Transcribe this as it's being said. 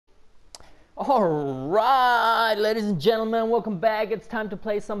Alright, ladies and gentlemen, welcome back. It's time to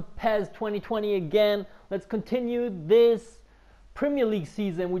play some PES 2020 again. Let's continue this Premier League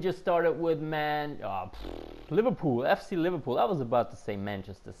season. We just started with Liverpool, FC Liverpool. I was about to say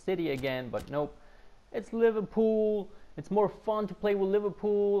Manchester City again, but nope. It's Liverpool. It's more fun to play with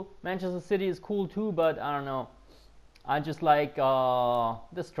Liverpool. Manchester City is cool too, but I don't know. I just like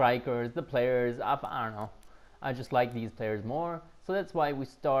the strikers, the players. I don't know. I just like these players more. So that's why we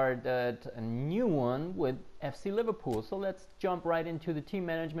started a new one with FC Liverpool. So let's jump right into the team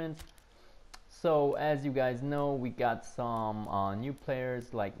management. So as you guys know, we got some new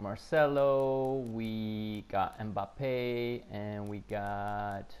players like Marcelo, we got Mbappe, and we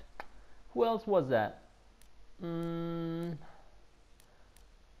got... Who else was that? I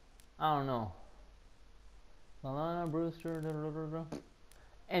don't know. Lallana, Brewster,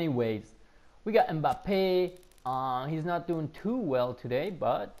 Anyways, we got Mbappe. He's not doing too well today,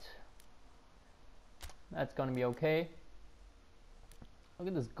 but that's gonna be okay. Look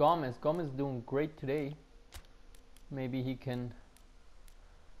at this Gomez. Gomez is doing great today. Maybe he can...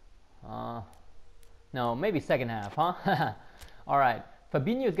 no, maybe second half, huh? Alright,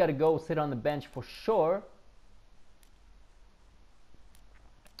 Fabinho's got to go sit on the bench for sure.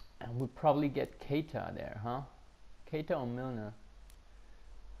 And we'll probably get Keita there, huh? Keita or Milner?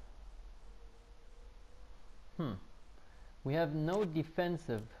 We have no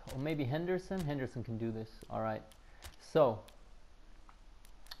defensive. Or maybe Henderson? Henderson can do this. Alright. So,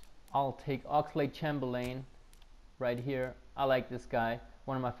 I'll take Oxlade-Chamberlain right here. I like this guy.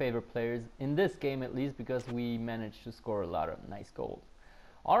 One of my favorite players. In this game at least, because we managed to score a lot of nice goals.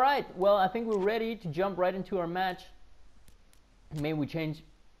 Alright, well I think we're ready to jump right into our match. Maybe we change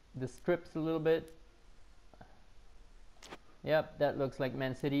the strips a little bit. Yep, that looks like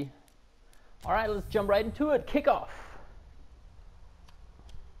Man City. Alright, let's jump right into it. Kickoff.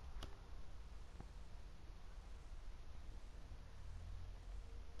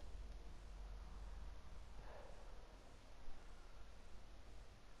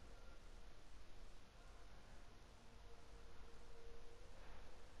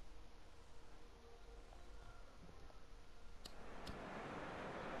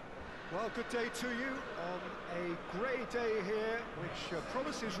 Well, good day to you on a grey day here, which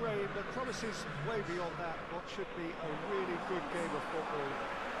promises rain, but promises way beyond that what should be a really good game of football.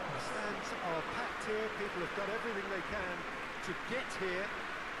 The stands are packed here, people have done everything they can to get here.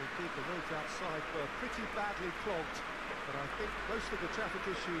 Indeed, the roads outside were pretty badly clogged, but I think most of the traffic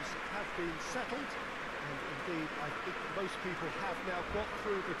issues have been settled, and indeed, I think most people have now got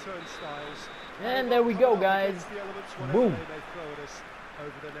through the turnstiles. And there we go, guys. Boom.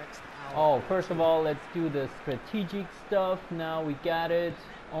 Over the next hour. Oh, first of all, let's do the strategic stuff. Now we got it.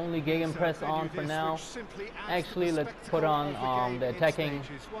 Only gegenpress on for now. Actually, let's put on the attacking.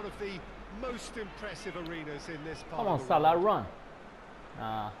 One of the most impressive arenas in this part. Come on, Salah, run.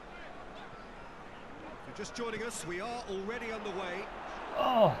 If you're just joining us, we are already underway.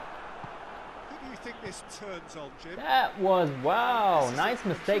 Oh. Who do you think this turns on, Jim? That was, wow, nice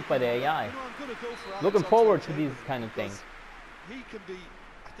mistake by the AI. Looking forward to these kind of things. He can be,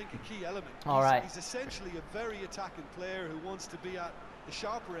 I think, a key element. Alright. He's essentially a very attacking player who wants to be at the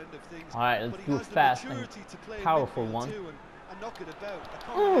sharper end of things. Alright, let's do a fast and powerful one. And knock it about.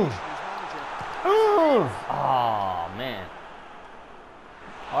 Oh, man.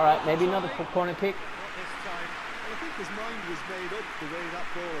 Alright, maybe another corner kick. Not this time. Well, I think his mind was made up the way that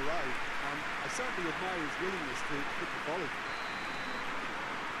ball arrived. I certainly admire his willingness to put the ball in.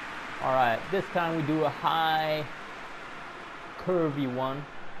 Alright, this time we do a high... curvy one.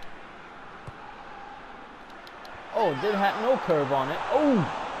 Oh, it did have no curve on it. Oh,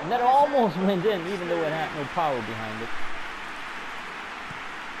 and that almost went in, even though it had no power behind it.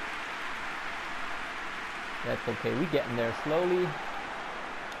 That's okay. We getting there slowly.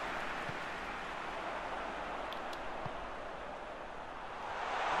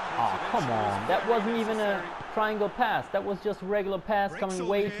 Oh, come on. That wasn't even a triangle pass. That was just a regular pass coming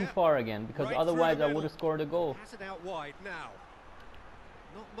way too far again, because otherwise I would have scored a goal. Pass it out wide now.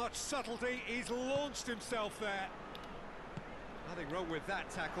 Not much subtlety, he's launched himself there. Nothing wrong with that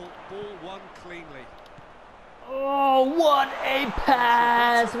tackle, ball won cleanly. Oh, what a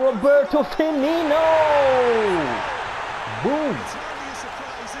pass! Roberto Firmino! Boom! It's hardly a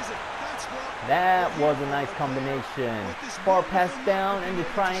surprise, is it? That's what that was a nice combination. Far pass down and the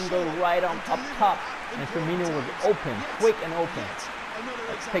triangle right on up top. And Firmino was open, quick and open.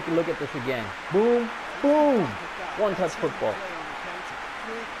 Let's take a look at this again. Boom, boom! One-touch football.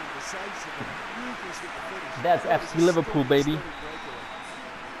 That's FC Liverpool, baby.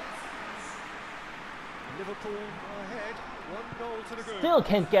 Liverpool ahead 1 goal to the good. Still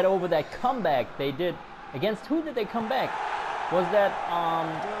can't get over that comeback they did. Against who did they come back? Was that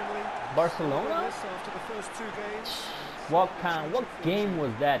Barcelona? After the first 2 games. What game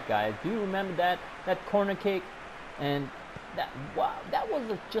was that, guys? Do you remember that corner kick? And that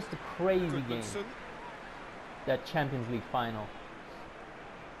was just a crazy game. That Champions League final.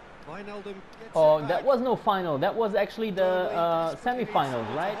 Oh, that was no final. That was actually the semi-finals,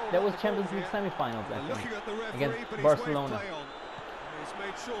 right? That was Champions League semi-finals, I think, against Barcelona. He's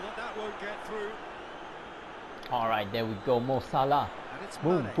made sure that won't get through. All right, there we go. Mo Salah.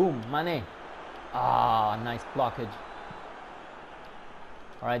 Boom, boom, Mane. Ah, nice blockage.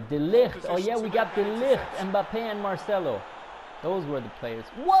 All right, De Ligt. Oh yeah, we got De Ligt, Mbappe, and Marcelo. Those were the players.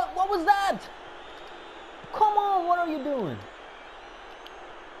 What was that? Come on, what are you doing?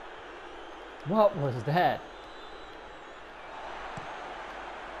 What was that?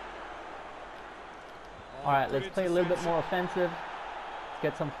 All right, let's play a little bit more offensive. Let's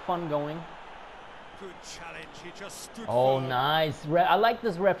get some fun going. Good challenge. He just stood Oh, firm. nice. I like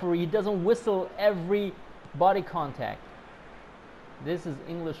this referee. He doesn't whistle every body contact. This is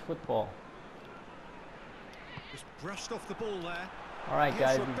English football. Just brushed off the ball there. All right,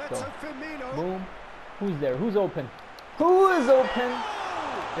 guys, Here's let's go. Roberto Firmino. Boom. Who's there? Who's open? Who is open?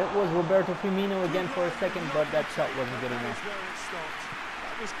 It was Roberto Firmino again for a second, but that shot wasn't good enough.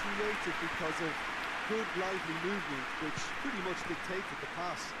 That was created because of good lively movement, which pretty much dictated the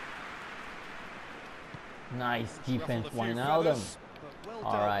pass. Nice defense, Wijnaldum.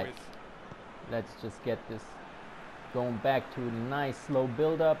 All right, let's just get this going back to a nice slow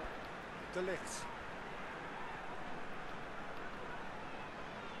build-up. De Ligt.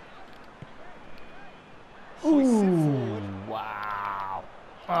 Ooh, wow.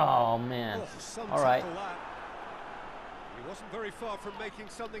 Oh, man. All right. He wasn't very far from making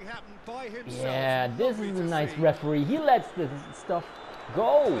something happen by himself. Yeah, this is a nice referee. He lets this stuff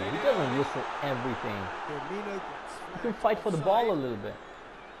go. He doesn't whistle everything. He can fight for the ball a little bit.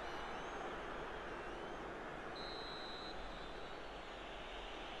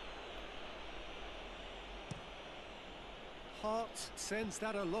 Hart sends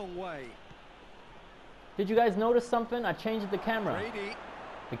that a long way. Did you guys notice something? I changed the camera. Brady.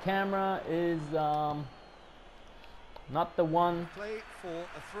 The camera is not the one Play for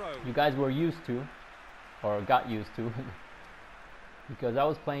a throw. you guys were used to, or got used to. Because I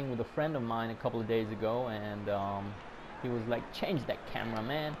was playing with a friend of mine a couple of days ago, and he was like, change that camera,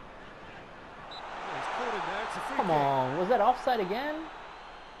 man. He's caught in there. It's a free Come kick. on, was that offside again?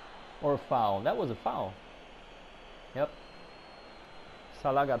 Or a foul? That was a foul. Yep.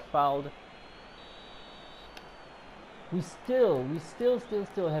 Salah got fouled. We still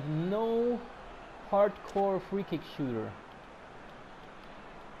have no hardcore free kick shooter.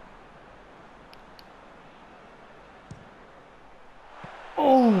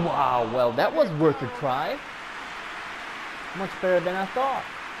 Oh wow, well that was worth a try. Much better than I thought.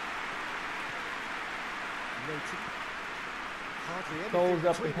 Close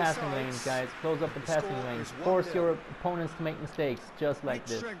up the passing lanes, guys. Close up the passing lanes. Force your opponents to make mistakes, just like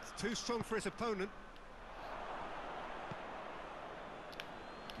this. Too strong for his opponent.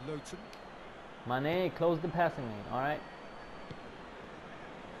 Lowton. Mane, close the passing lane, alright?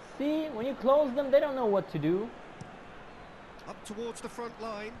 See, when you close them, they don't know what to do. Up towards the front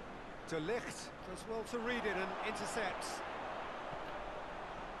line. De Ligt does well to read it and intercepts.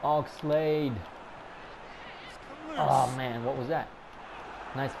 Oxlade. Oh man, what was that?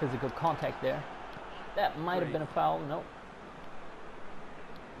 Nice physical contact there. That might have been a foul. Nope.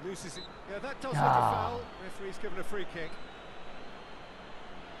 Loses it. Yeah, that does look a foul. Referee's given a free kick.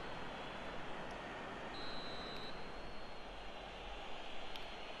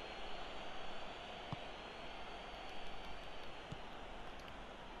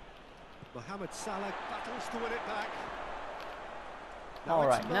 Mohamed Salah battles to win it back. All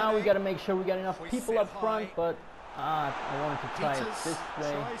right, now we got to make sure we got enough people up front, but I wanted to try it this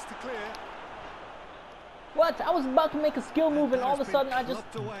way. Tries to clear. What? I was about to make a skill move, and all of a sudden I just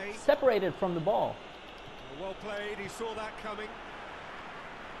separated from the ball. Well played. He saw that coming.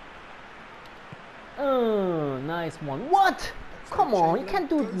 Oh, nice one. What? Come on, you can't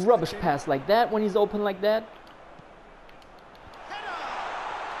do a rubbish pass like that when he's open like that.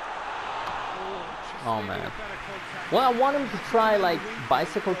 Oh man. Well, I want him to try like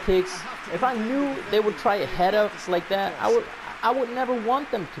bicycle kicks. If I knew they would try a header like that, I would never want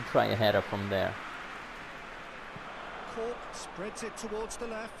them to try a header from there. Cork spreads it towards the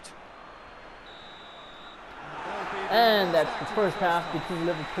left. And that's the first half between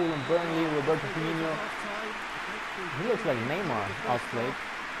Liverpool and Burnley. Roberto Firmino. He looks like Neymar, Oxlade.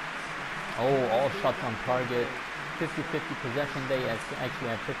 Oh, all shots on target. 50-50 possession. They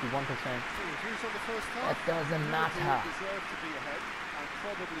actually have 51%. That doesn't matter. Deserve to be ahead and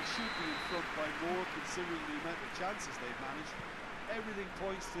probably should be in front by more, considering the amount of chances they've managed. Everything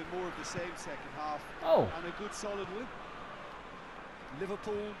points to more of the same second half. And a good solid win.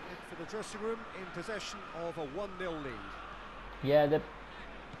 Liverpool in for the dressing room in possession of a 1-0 lead. Yeah, the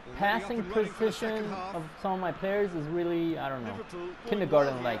passing precision of some of my players is really, I don't know,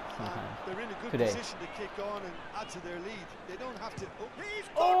 kindergarten-like sometimes. They're in a good today. position to kick on and add to their lead. They don't have to.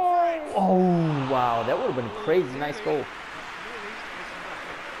 Oh, wow, that would have been a crazy nice goal.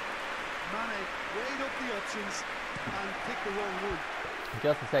 Mane weighed up the options and picked the wrong one.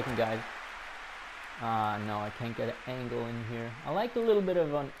 Just a second, guys. No, I can't get an angle in here. I like a little bit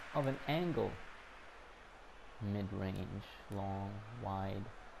of an angle. Mid-range, long, wide,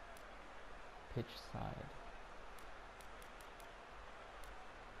 pitch side.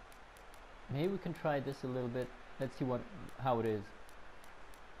 Maybe we can try this a little bit. Let's see how it is.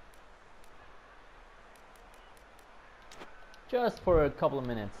 Just for a couple of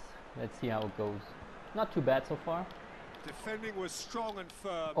minutes. Let's see how it goes. Not too bad so far. Defending was strong and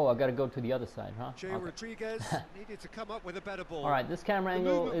firm. Oh, I gotta go to the other side, huh? Jay Rodriguez needed to come up with a better ball. Alright, this camera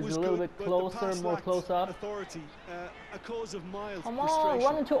angle is a little bit closer, more close up. Authority, a cause of mild Come frustration. on,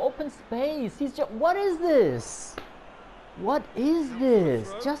 run into open space. He's just, what is this? What is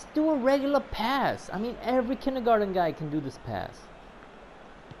this? Just do a regular pass. I mean, every kindergarten guy can do this pass.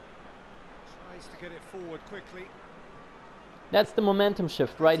 Tries to get it forward quickly. That's the momentum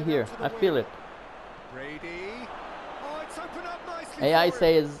shift right here. I feel it. Brady. Oh, it's opened up nicely. AI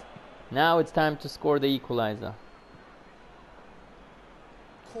says, now it's time to score the equalizer.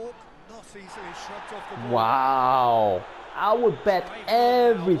 Cork not easily shrugged off the ball. Wow. I would bet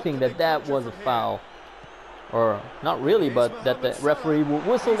everything that that was a foul. Or, not really, but that the referee will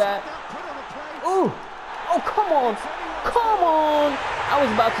whistle that. Ooh! Oh, come on! Come on! I was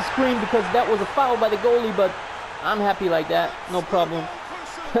about to scream because that was a foul by the goalie, but I'm happy like that. No problem.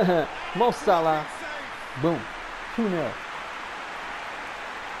 Mo Salah. Boom. 2-0.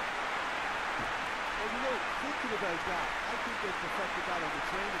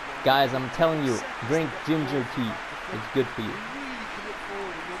 Guys, I'm telling you, drink ginger tea. It's good for you.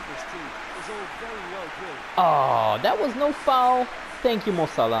 Oh, that was no foul. Thank you, Mo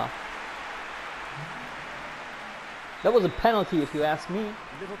Salah. That was a penalty, if you ask me.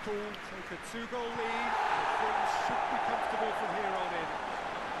 Liverpool take a 2-goal lead. Things should be comfortable from here on in.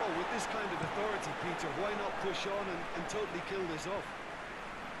 Oh, with this kind of authority, Peter, why not push on and totally kill this off?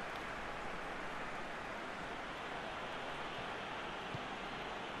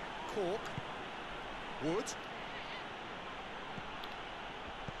 Cork. Wood.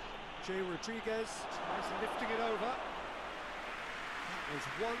 Jay Rodriguez tries lifting it over. That was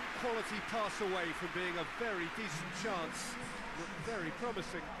one quality pass away from being a very decent chance. Looked very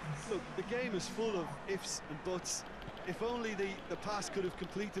promising. Look, the game is full of ifs and buts. If only the pass could have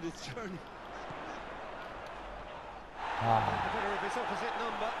completed its journey. A better of his opposite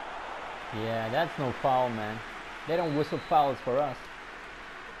number. Yeah, that's no foul, man. They don't whistle fouls for us.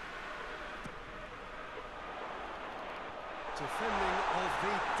 Defending of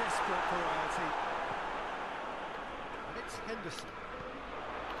the desperate variety. And it's Henderson.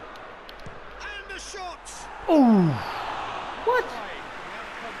 And the shot! Ooh! What?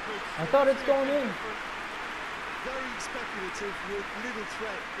 I thought it's going in. Very speculative with little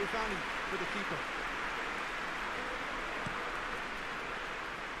threat, if any, for the keeper.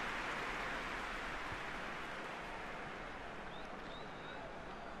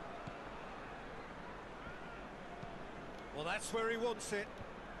 Well, that's where he wants it.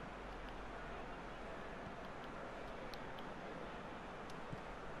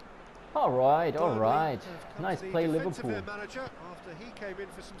 All right. Nice play, Defensive Liverpool. manager after he came in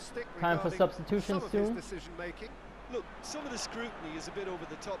for some stick Time for regarding substitutions some of his soon. decision making. Look, some of the scrutiny is a bit over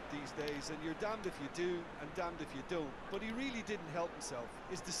the top these days, and you're damned if you do and damned if you don't. But he really didn't help himself.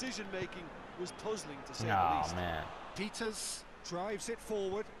 His decision-making was puzzling, to say the Oh, least. man. Peters drives it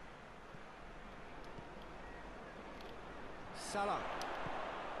forward. Salah.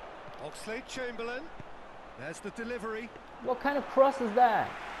 Oxlade-Chamberlain. There's the delivery. What kind of cross is that?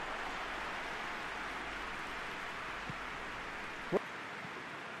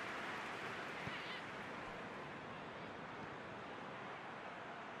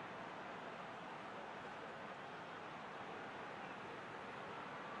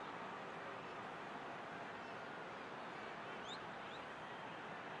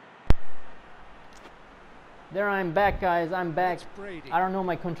 There, I'm back, guys. I'm back. I don't know,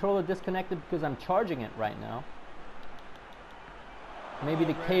 my controller disconnected because I'm charging it right now. Maybe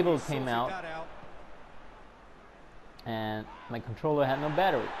the cable came out. and my controller had no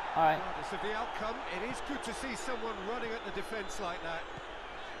battery. All right. Regardless of the outcome, it is good to see someone running at the defence like that.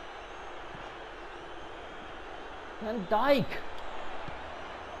 Van Dijk.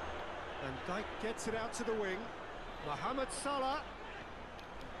 And Dijk gets it out to the wing. Mohamed Salah.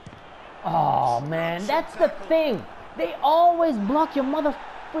 Oh man, that's the thing. They always block your mother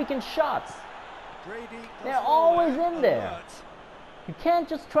freaking shots. They're always in there. You can't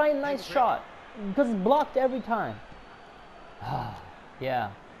just try a nice shot because it's blocked every time.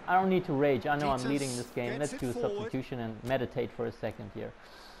 Yeah, I don't need to rage. I know I'm leading this game. Let's do a substitution and meditate for a second here.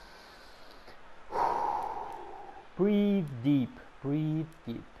 Breathe deep. Breathe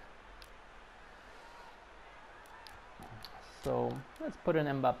deep. So let's put an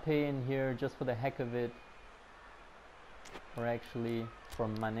Mbappe in here just for the heck of it. Or actually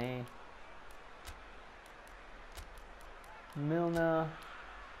from Mané. Milner.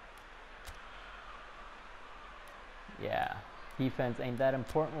 Yeah, defense ain't that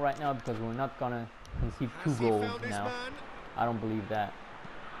important right now because we're not gonna concede 2 goals now. I don't believe that.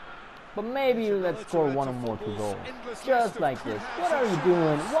 But maybe let's score 1 or more 2 goals. Just like this. What are you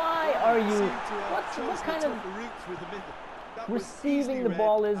doing? Why are you... What kind of receiving the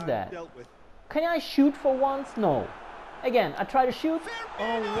ball is that? Can I shoot for once? No. Again, I try to shoot.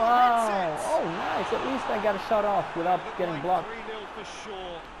 Oh, wow. Oh, nice. At least I got a shot off without getting blocked.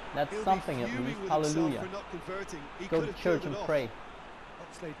 That's something at least. Hallelujah. Go to church and pray.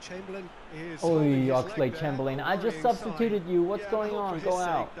 Oi, Oxlade-Chamberlain. I just substituted you. What's going on? Go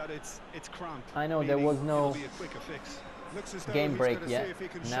out. I know there was no game break yet.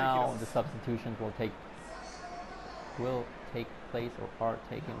 Now the substitutions will take place or are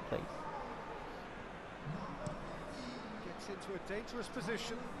taking place. Gets into a dangerous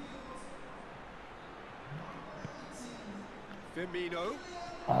position. Firmino.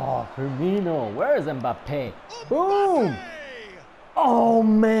 Oh, Firmino. Where is Mbappe? Boom! Oh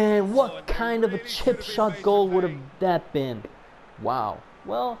man, what kind of a chip shot goal would have that been? Wow.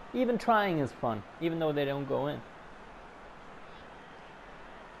 Well, even trying is fun, even though they don't go in.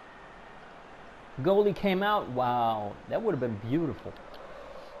 Goalie came out. Wow, that would have been beautiful.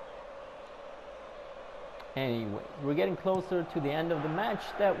 Anyway, we're getting closer to the end of the match.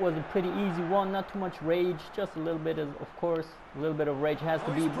 That was a pretty easy one, not too much rage, just a little bit of course, a little bit of rage has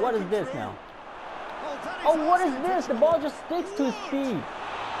to be. What is this now? Oh, what is this? The ball just sticks to his feet.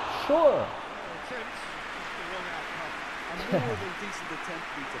 Sure.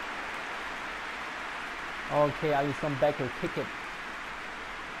 Okay, Alisson Becker, kick it.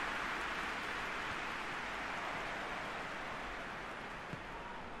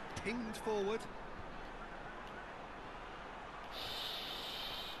 Pinged forward.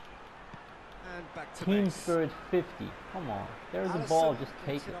 And back to Team base. spirit 50. Come on. There's a ball, just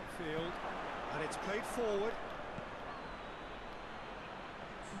take it. Upfield, and it's played forward.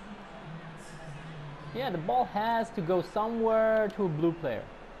 Yeah, the ball has to go somewhere to a blue player.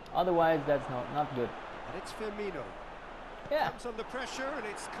 Otherwise, that's not good. And it's Firmino. Yeah. Comes under pressure and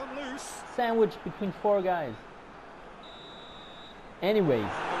it's come loose. Sandwich between 4 guys.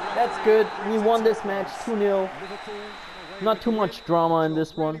 Anyways, that's good. We won this match 2-0. Not too much drama in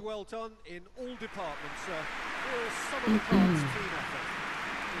this one. Well done in all departments. Some of the parts clean effort.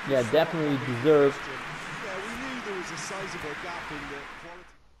 Yeah, definitely deserved. Yeah, we knew there was a sizable gap in the quality.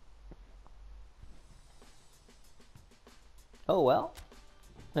 Oh well.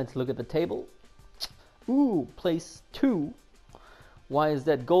 Let's look at the table. Ooh, place 2. Why is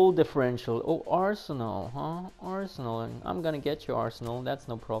that goal differential? Oh, Arsenal, huh? Arsenal. I'm gonna get you, Arsenal. That's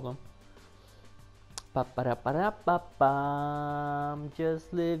no problem. Ba-ba-da-ba-da-ba-bam.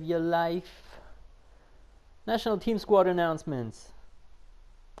 Just live your life. National team squad announcements.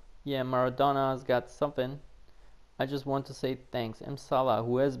 Yeah, Maradona's got something. I just want to say thanks. M. Salah,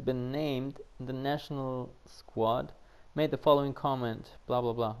 who has been named in the national squad, made the following comment. Blah,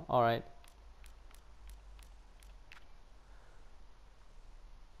 blah, blah. Alright.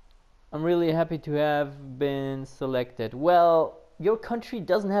 I'm really happy to have been selected. Well, your country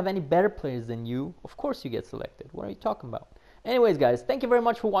doesn't have any better players than you. Of course you get selected. What are you talking about? Anyways, guys, thank you very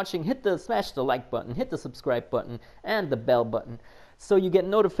much for watching. Smash the like button, hit the subscribe button, and the bell button, so you get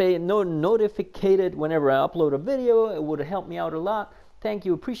notified whenever I upload a video. It would help me out a lot. Thank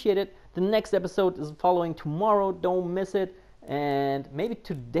you, appreciate it. The next episode is following tomorrow. Don't miss it. And maybe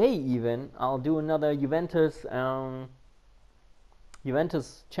today even, I'll do another Juventus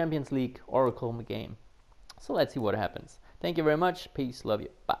Champions League Oracle game. So let's see what happens. Thank you very much. Peace. Love you.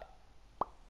 Bye.